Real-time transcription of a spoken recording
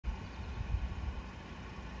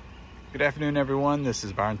Good afternoon, everyone. This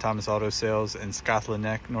is Byron Thomas Auto Sales in Scotland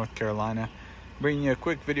Neck, North Carolina, bringing you a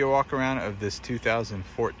quick video walk around of this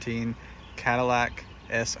 2014 Cadillac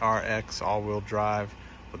SRX all-wheel drive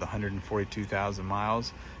with 142,000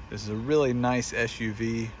 miles. This is a really nice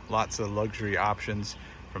SUV, lots of luxury options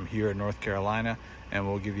from here in North Carolina, and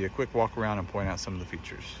we'll give you a quick walk around and point out some of the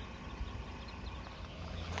features.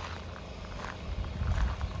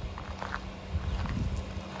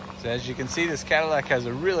 So as you can see, this Cadillac has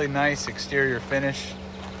a really nice exterior finish,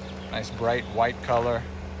 nice bright white color,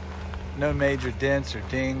 no major dents or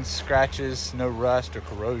dings, scratches, no rust or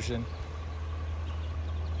corrosion.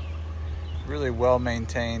 Really well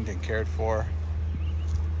maintained and cared for.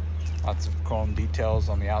 Lots of chrome details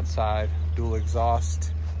on the outside, dual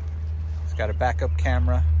exhaust. It's got a backup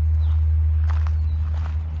camera.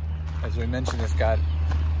 As we mentioned, it's got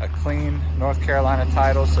a clean North Carolina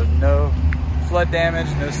title, so no flood damage,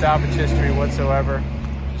 no salvage history whatsoever.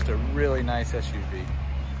 Just a really nice SUV.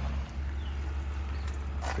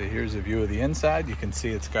 So here's a view of the inside. You can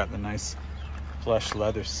see it's got the nice plush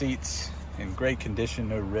leather seats in great condition,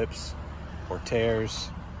 no rips or tears.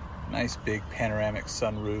 Nice big panoramic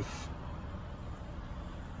sunroof.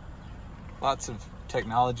 Lots of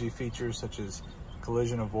technology features such as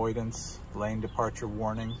collision avoidance, lane departure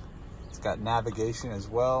warning. It's got navigation as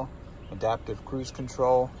well, adaptive cruise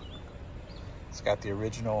control. It's got the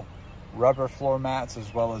original rubber floor mats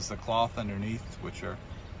as well as the cloth underneath, which are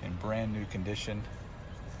in brand new condition.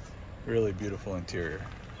 Really beautiful interior.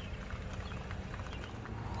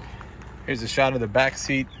 Here's a shot of the back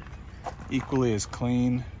seat, equally as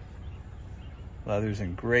clean. Leather's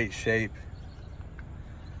in great shape.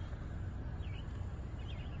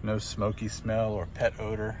 No smoky smell or pet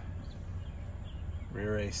odor.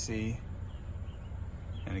 Rear AC.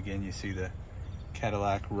 And again, you see the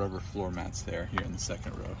Cadillac rubber floor mats there here in the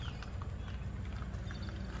second row.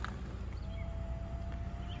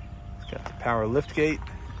 It's got the power lift gate.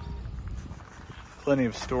 Plenty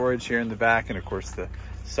of storage here in the back, and of course the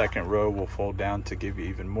second row will fold down to give you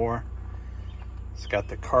even more. It's got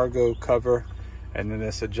the cargo cover and then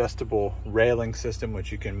this adjustable railing system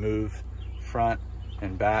which you can move front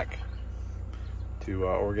and back to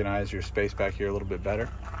organize your space back here a little bit better.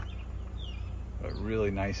 A really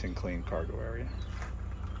nice and clean cargo area.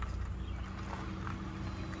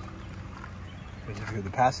 Here's a view of the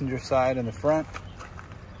passenger side and the front.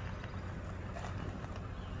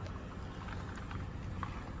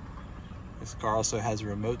 This car also has a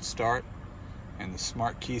remote start and the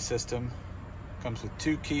smart key system. Comes with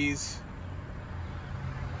 2 keys,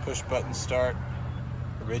 push button start,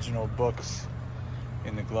 original books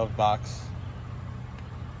in the glove box.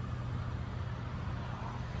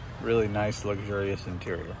 Really nice, luxurious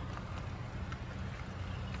interior.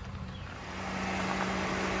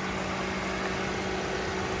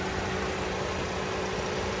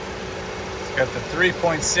 It's got the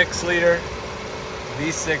 3.6 liter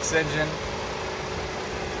V6 engine.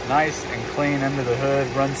 Nice and clean under the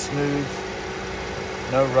hood, runs smooth,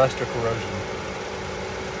 no rust or corrosion.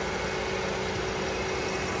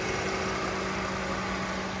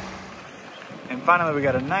 And finally, we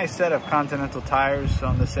got a nice set of Continental tires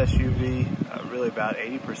on this SUV, really about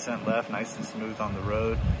 80% left, nice and smooth on the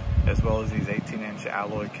road, as well as these 18-inch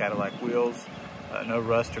alloy Cadillac wheels. No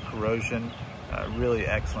rust or corrosion, really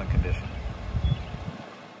excellent condition.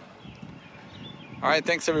 All right,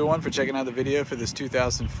 thanks everyone for checking out the video for this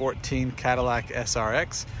 2014 Cadillac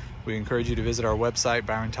SRX. We encourage you to visit our website,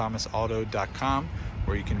 byronthomasauto.com,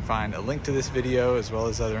 where you can find a link to this video as well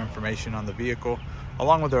as other information on the vehicle,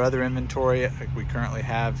 along with our other inventory we currently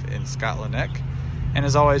have in Scotland Neck. And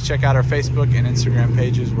as always, check out our Facebook and Instagram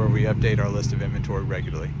pages where we update our list of inventory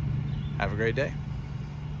regularly. Have a great day.